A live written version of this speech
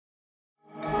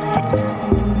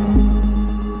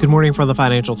Good morning from the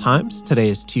Financial Times. Today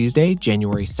is Tuesday,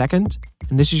 January 2nd,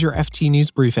 and this is your FT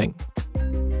News Briefing.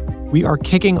 We are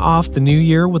kicking off the new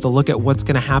year with a look at what's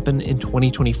going to happen in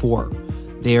 2024.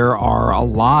 There are a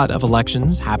lot of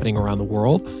elections happening around the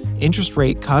world. Interest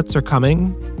rate cuts are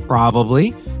coming,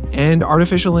 probably, and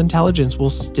artificial intelligence will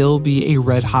still be a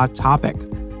red-hot topic.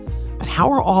 But how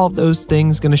are all of those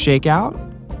things going to shake out?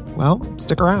 Well,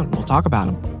 stick around. We'll talk about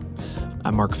them.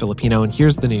 I'm Mark Filipino, and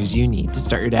here's the news you need to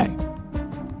start your day.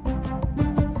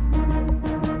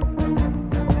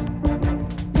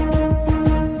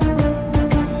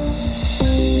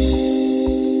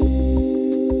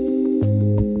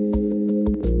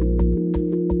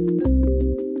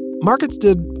 Markets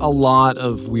did a lot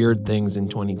of weird things in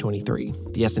 2023.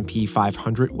 The S&P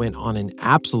 500 went on an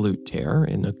absolute tear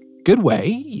in a good way,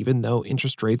 even though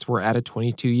interest rates were at a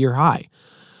 22-year high.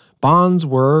 Bonds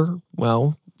were,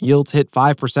 yields hit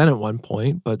 5% at one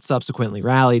point, but subsequently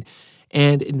rallied,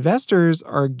 and investors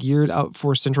are geared up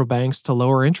for central banks to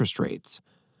lower interest rates.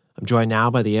 I'm joined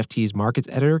now by the FT's markets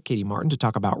editor, Katie Martin, to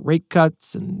talk about rate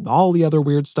cuts and all the other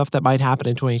weird stuff that might happen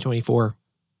in 2024.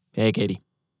 Hey, Katie.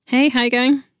 Hey, how you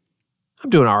going? I'm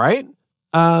doing all right.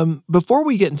 Before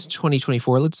we get into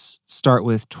 2024, let's start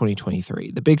with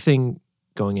 2023. The big thing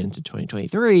going into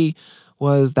 2023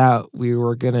 was that we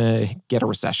were going to get a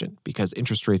recession because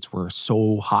interest rates were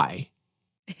so high.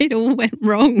 It all went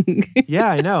wrong. Yeah,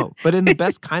 I know. But in the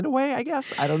best kind of way, I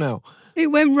guess. I don't know. It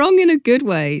went wrong in a good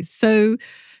way. So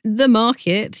the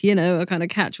market, a kind of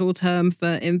catch-all term for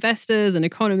investors and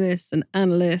economists and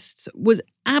analysts, was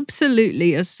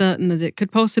absolutely as certain as it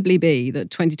could possibly be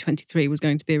that 2023 was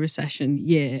going to be a recession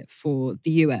year for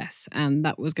the US, and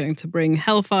that was going to bring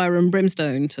hellfire and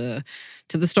brimstone to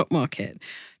the stock market.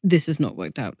 This has not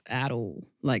worked out at all,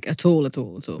 at all.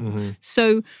 Mm-hmm.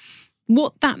 So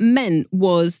what that meant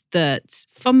was that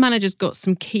fund managers got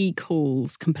some key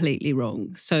calls completely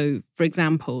wrong. So, for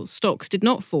example, stocks did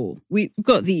not fall. We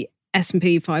got the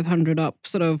S&P 500 up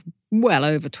sort of well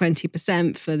over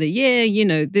 20% for the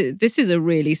year. This is a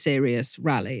really serious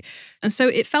rally. And so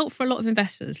it felt for a lot of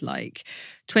investors like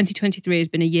 2023 has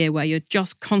been a year where you're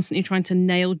just constantly trying to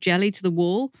nail jelly to the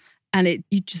wall, and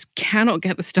you just cannot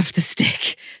get the stuff to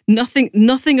stick. Nothing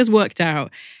has worked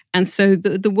out. And so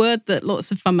the word that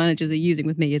lots of fund managers are using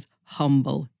with me is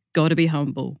humble. Got to be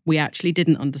humble. We actually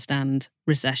didn't understand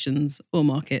recessions or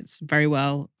markets very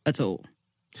well at all.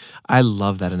 I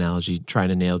love that analogy, trying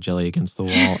to nail jelly against the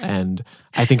wall. And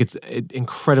I think it's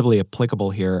incredibly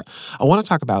applicable here. I want to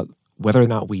talk about whether or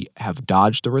not we have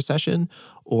dodged a recession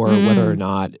or whether or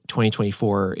not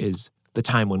 2024 is the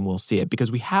time when we'll see it,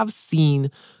 because we have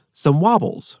seen some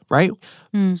wobbles, right?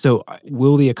 So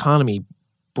will the economy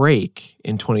break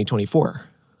in 2024?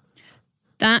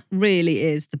 That really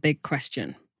is the big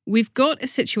question. We've got a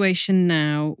situation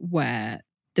now where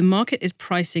the market is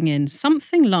pricing in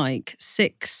something like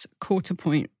 6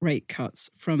 quarter-point rate cuts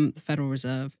from the Federal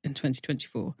Reserve in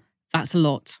 2024. That's a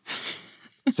lot.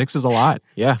 6 is a lot,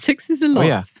 yeah. 6 is a lot. Oh,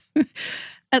 yeah.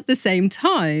 At the same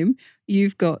time,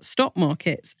 you've got stock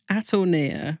markets at or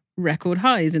near record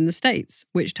highs in the States,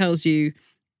 which tells you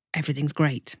everything's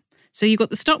great. So you've got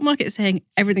the stock market saying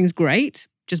everything's great,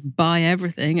 just buy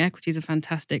everything, equities are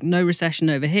fantastic, no recession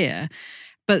over here.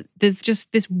 But there's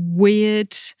just this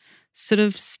weird sort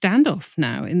of standoff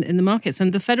now in the markets.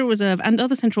 And the Federal Reserve and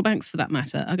other central banks, for that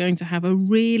matter, are going to have a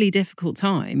really difficult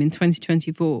time in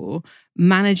 2024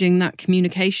 managing that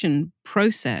communication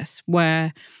process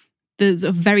where there's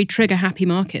a very trigger-happy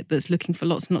market that's looking for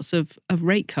lots and lots of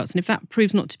rate cuts. And if that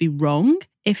proves not to be wrong,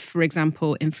 if, for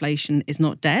example, inflation is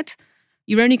not dead,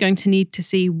 you're only going to need to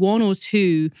see 1 or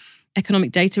 2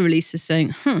 economic data releases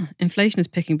saying, inflation is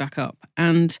picking back up.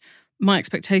 And my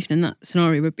expectation in that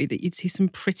scenario would be that you'd see some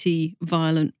pretty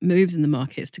violent moves in the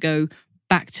markets to go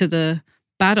back to the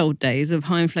bad old days of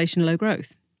high inflation, low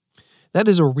growth. That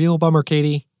is a real bummer,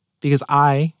 Katie, because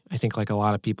I think like a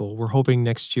lot of people, we're hoping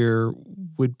next year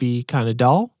would be kind of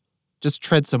dull. Just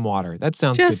tread some water. That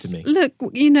sounds good to me. Look,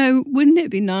 wouldn't it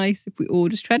be nice if we all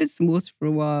just treaded some water for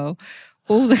a while?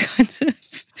 All the kind of...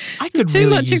 I could too really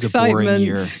much use excitement. a boring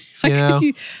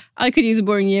year. I could use a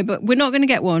boring year, but we're not going to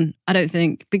get one, I don't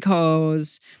think,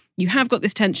 because you have got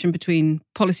this tension between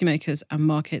policymakers and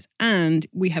markets, and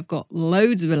we have got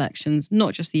loads of elections,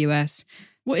 not just the US.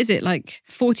 What is it, like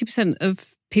 40%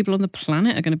 of people on the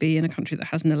planet are going to be in a country that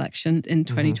has an election in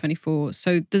 2024.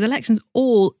 So there's elections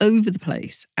all over the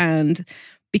place. And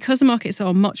because the markets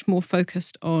are much more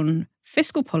focused on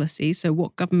fiscal policy, so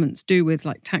what governments do with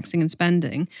like taxing and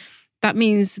spending, that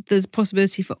means there's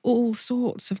possibility for all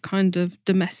sorts of kind of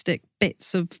domestic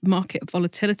bits of market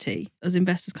volatility as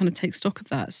investors kind of take stock of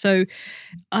that. So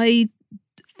I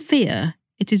fear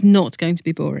it is not going to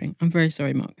be boring. I'm very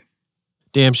sorry, Mark.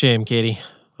 Damn shame, Katie.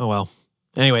 Oh, well.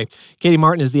 Anyway, Katie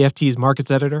Martin is the FT's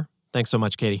markets editor. Thanks so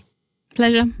much, Katie.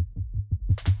 Pleasure.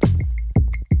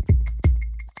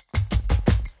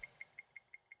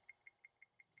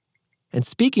 And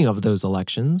speaking of those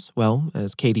elections, well,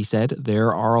 as Katie said,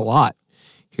 there are a lot.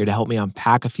 Here to help me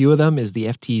unpack a few of them is the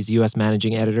FT's U.S.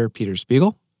 managing editor, Peter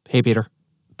Spiegel. Hey, Peter.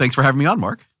 Thanks for having me on,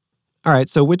 Mark. All right,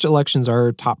 so which elections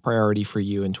are top priority for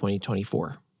you in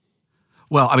 2024?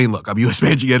 Well, I mean, look, I'm U.S.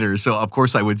 managing editor, so of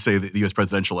course I would say the U.S.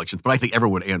 presidential elections, but I think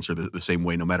everyone would answer the same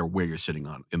way no matter where you're sitting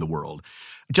on in the world.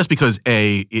 Just because,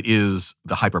 A, it is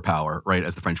the hyperpower, right,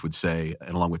 as the French would say,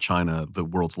 and along with China, the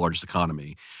world's largest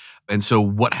economy. And so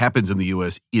what happens in the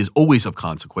U.S. is always of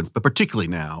consequence, but particularly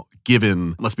now,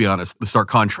 given, let's be honest, the stark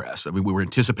contrast. I mean, we were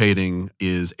anticipating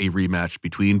is a rematch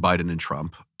between Biden and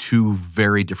Trump, two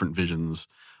very different visions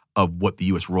of what the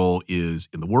U.S. role is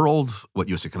in the world, what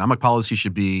U.S. economic policy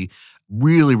should be.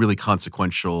 Really, really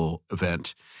consequential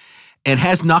event, and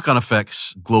has knock-on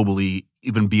effects globally,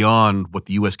 even beyond what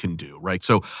the U.S. can do, right?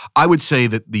 So I would say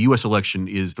that the U.S. election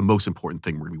is the most important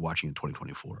thing we're going to be watching in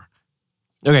 2024.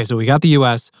 Okay, so we got the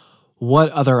U.S. What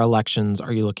other elections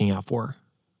are you looking out for?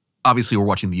 Obviously, we're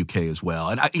watching the U.K. as well.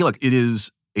 And look, it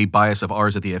is a bias of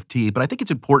ours at the FT, but I think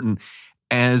it's important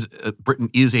as Britain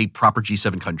is a proper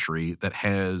G7 country that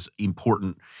has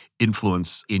important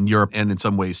influence in Europe and in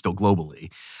some ways still globally.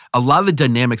 A lot of the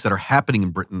dynamics that are happening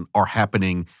in Britain are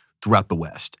happening throughout the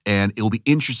West. And it will be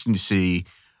interesting to see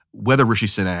whether Rishi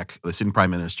Sunak, the sitting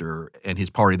prime minister, and his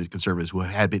party, the Conservatives, who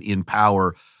had been in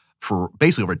power for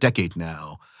basically over a decade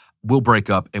now, will break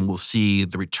up, and we'll see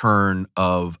the return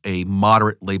of a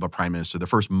moderate Labour prime minister, the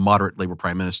first moderate Labour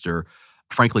prime minister,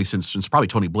 frankly, since probably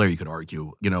Tony Blair, you could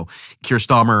argue. You know, Keir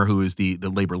Starmer, who is the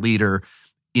Labour leader,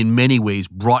 in many ways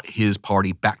brought his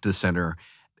party back to the center.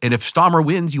 And if Starmer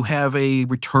wins, you have a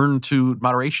return to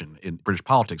moderation in British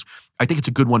politics. I think it's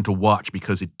a good one to watch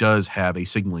because it does have a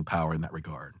signaling power in that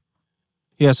regard.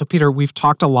 Yeah, so Peter, we've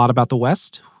talked a lot about the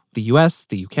West, the US,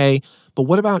 the UK, but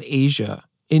what about Asia?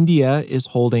 India is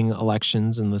holding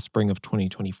elections in the spring of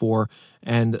 2024,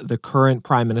 and the current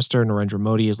Prime Minister, Narendra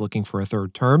Modi, is looking for a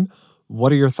third term.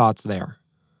 What are your thoughts there?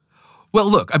 Well,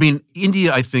 look, I mean,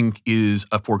 India, I think, is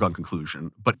a foregone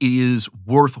conclusion, but it is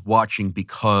worth watching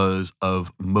because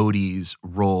of Modi's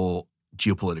role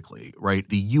geopolitically, right?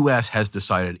 The U.S. has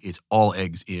decided it's all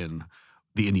eggs in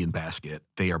the Indian basket.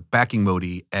 They are backing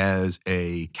Modi as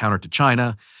a counter to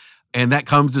China. And that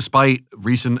comes despite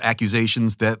recent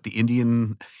accusations that the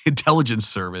Indian intelligence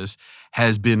service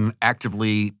has been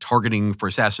actively targeting for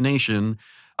assassination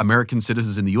American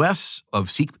citizens in the U.S. of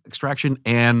Sikh extraction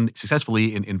and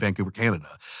successfully in Vancouver,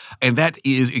 Canada. And that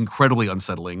is incredibly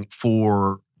unsettling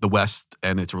for the West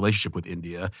and its relationship with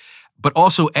India. But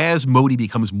also as Modi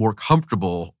becomes more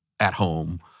comfortable at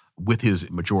home with his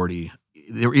majority,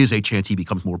 there is a chance he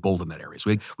becomes more bold in that area.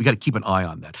 So we got to keep an eye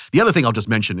on that. The other thing I'll just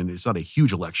mention, and it's not a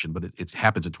huge election, but it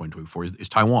happens in 2024, is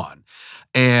Taiwan.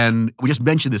 And we just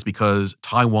mentioned this because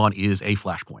Taiwan is a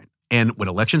flashpoint. And when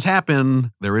elections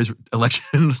happen, there is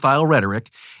election-style rhetoric,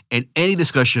 and any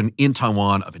discussion in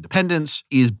Taiwan of independence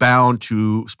is bound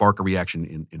to spark a reaction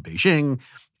in Beijing,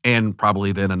 and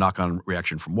probably then a knock-on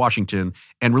reaction from Washington.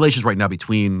 And relations right now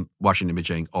between Washington and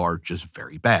Beijing are just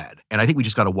very bad. And I think we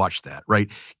just got to watch that, right?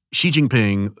 Xi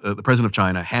Jinping, the president of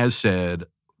China, has said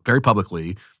very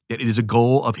publicly that it is a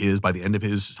goal of his, by the end of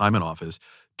his time in office,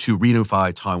 to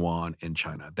reunify Taiwan and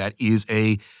China. That is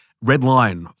a red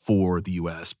line for the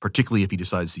U.S., particularly if he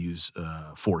decides to use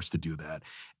force to do that.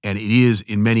 And it is,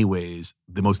 in many ways,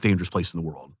 the most dangerous place in the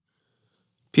world.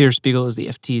 Peter Spiegel is the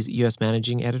FT's U.S.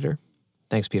 managing editor.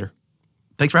 Thanks, Peter.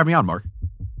 Thanks for having me on, Mark.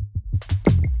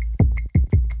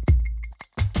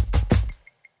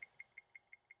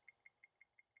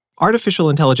 Artificial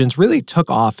intelligence really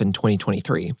took off in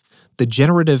 2023. The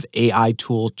generative AI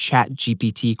tool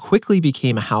ChatGPT quickly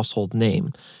became a household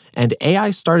name, and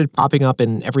AI started popping up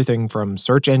in everything from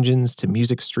search engines to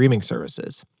music streaming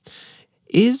services.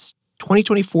 Is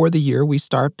 2024 the year we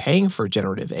start paying for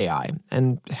generative AI?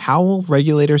 And how will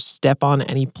regulators step on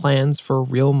any plans for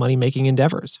real money-making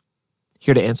endeavors?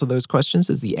 Here to answer those questions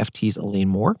is the FT's Elaine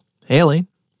Moore. Hey, Elaine.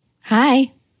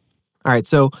 Hi. All right,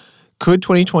 so could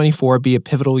 2024 be a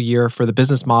pivotal year for the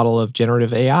business model of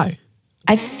generative AI?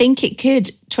 I think it could.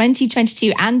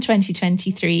 2022 and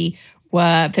 2023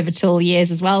 were pivotal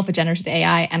years as well for generative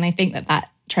AI. And I think that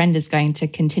trend is going to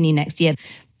continue next year.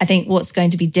 I think what's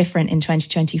going to be different in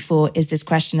 2024 is this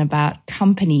question about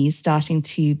companies starting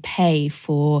to pay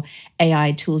for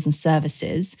AI tools and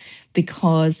services,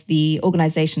 because the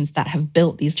organizations that have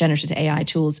built these generative AI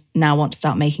tools now want to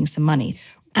start making some money.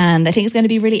 And I think it's going to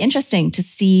be really interesting to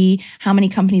see how many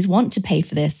companies want to pay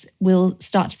for this. We'll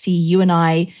start to see, you and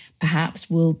I perhaps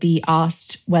will be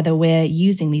asked whether we're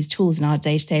using these tools in our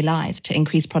day-to-day lives to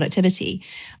increase productivity.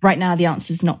 Right now, the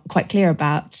answer is not quite clear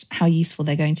about how useful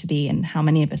they're going to be and how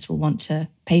many of us will want to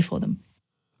pay for them.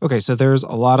 Okay, so there's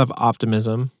a lot of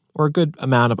optimism, or a good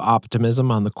amount of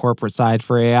optimism on the corporate side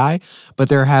for AI, but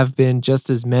there have been just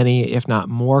as many, if not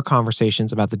more,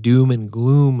 conversations about the doom and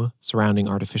gloom surrounding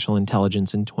artificial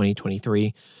intelligence in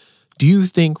 2023. Do you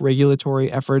think regulatory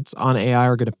efforts on AI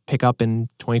are going to pick up in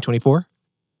 2024?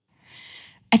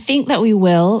 I think that we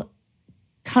will.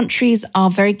 Countries are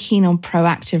very keen on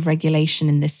proactive regulation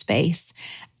in this space.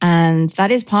 And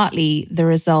that is partly the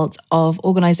result of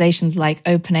organizations like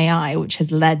OpenAI, which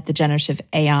has led the generative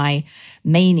AI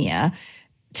mania,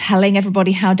 telling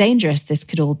everybody how dangerous this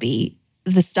could all be.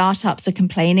 The startups are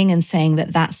complaining and saying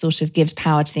that that sort of gives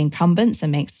power to the incumbents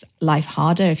and makes life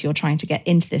harder if you're trying to get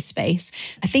into this space.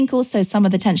 I think also some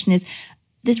of the tension is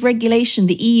this regulation,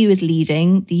 the EU is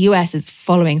leading, the US is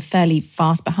following fairly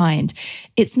fast behind.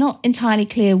 It's not entirely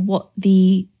clear what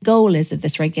the goal is of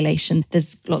this regulation.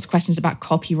 There's lots of questions about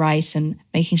copyright and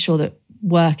making sure that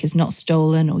work is not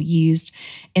stolen or used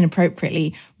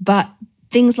inappropriately. But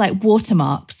things like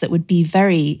watermarks that would be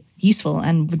very useful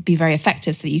and would be very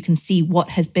effective so that you can see what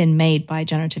has been made by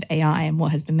generative AI and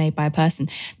what has been made by a person,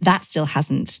 that still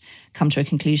hasn't come to a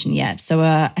conclusion yet. So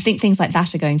I think things like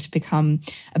that are going to become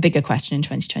a bigger question in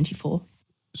 2024.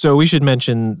 So we should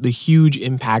mention the huge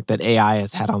impact that AI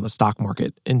has had on the stock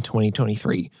market in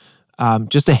 2023.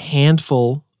 Just a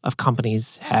handful of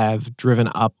companies have driven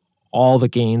up all the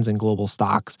gains in global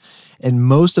stocks, and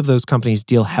most of those companies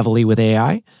deal heavily with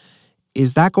AI.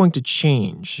 Is that going to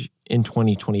change in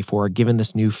 2024, given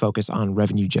this new focus on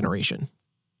revenue generation?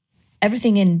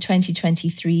 Everything in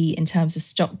 2023 in terms of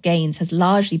stock gains has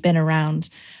largely been around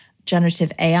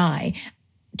generative AI.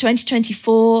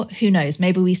 2024, who knows?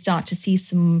 Maybe we start to see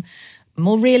some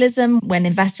more realism when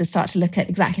investors start to look at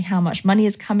exactly how much money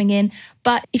is coming in.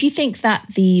 But if you think that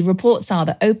the reports are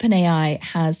that OpenAI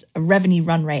has a revenue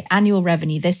run rate, annual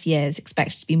revenue this year is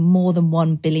expected to be more than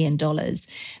 $1 billion,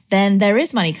 then there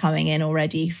is money coming in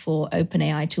already for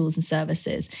OpenAI tools and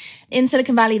services. In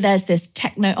Silicon Valley, there's this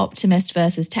techno-optimist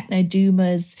versus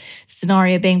techno-doomers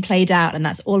scenario being played out, and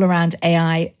that's all around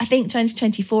AI. I think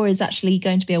 2024 is actually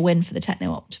going to be a win for the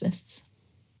techno-optimists.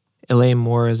 Elaine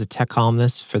Moore is a tech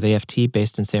columnist for the FT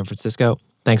based in San Francisco.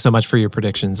 Thanks so much for your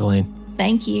predictions, Elaine.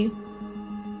 Thank you.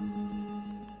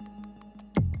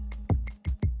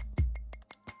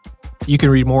 You can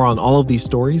read more on all of these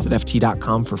stories at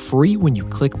FT.com for free when you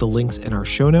click the links in our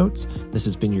show notes. This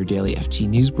has been your daily FT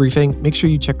News Briefing. Make sure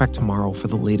you check back tomorrow for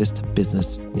the latest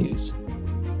business news.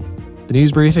 The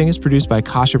News Briefing is produced by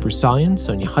Kasha Brusalian,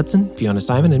 Sonia Hudson, Fiona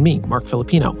Simon, and me, Mark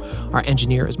Filipino. Our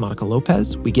engineer is Monica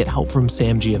Lopez. We get help from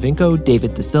Sam Giovinco,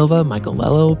 David De Silva, Michael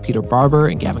Lello, Peter Barber,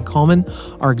 and Gavin Coleman.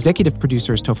 Our executive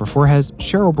producer is Topher Forhes.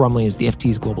 Cheryl Brumley is the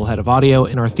FT's global head of audio,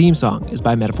 and our theme song is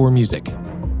by Metaphor Music.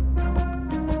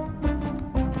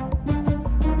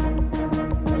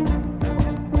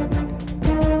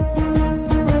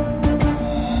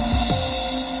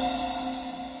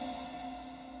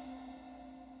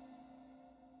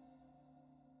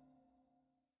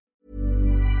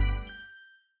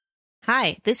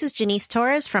 Hi, this is Janice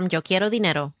Torres from Yo Quiero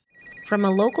Dinero. From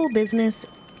a local business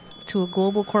to a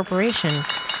global corporation,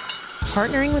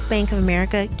 partnering with Bank of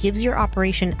America gives your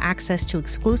operation access to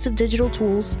exclusive digital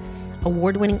tools,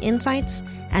 award-winning insights,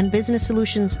 and business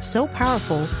solutions so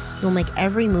powerful you'll make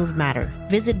every move matter.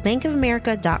 Visit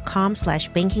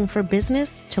bankofamerica.com/banking for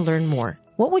business to learn more.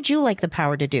 What would you like the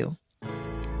power to do?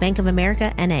 Bank of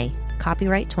America, N.A.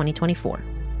 Copyright 2024.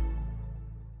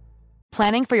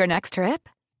 Planning for your next trip?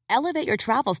 Elevate your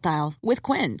travel style with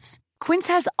Quince. Quince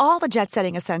has all the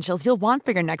jet-setting essentials you'll want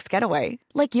for your next getaway,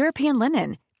 like European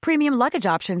linen, premium luggage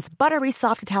options, buttery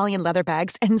soft Italian leather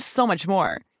bags, and so much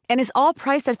more. And is all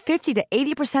priced at 50 to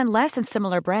 80% less than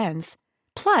similar brands.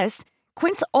 Plus,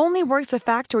 Quince only works with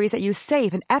factories that use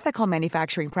safe and ethical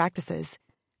manufacturing practices.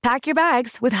 Pack your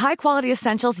bags with high-quality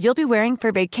essentials you'll be wearing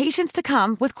for vacations to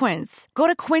come with Quince. Go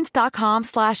to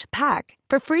quince.com/pack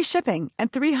for free shipping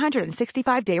and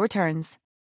 365-day returns.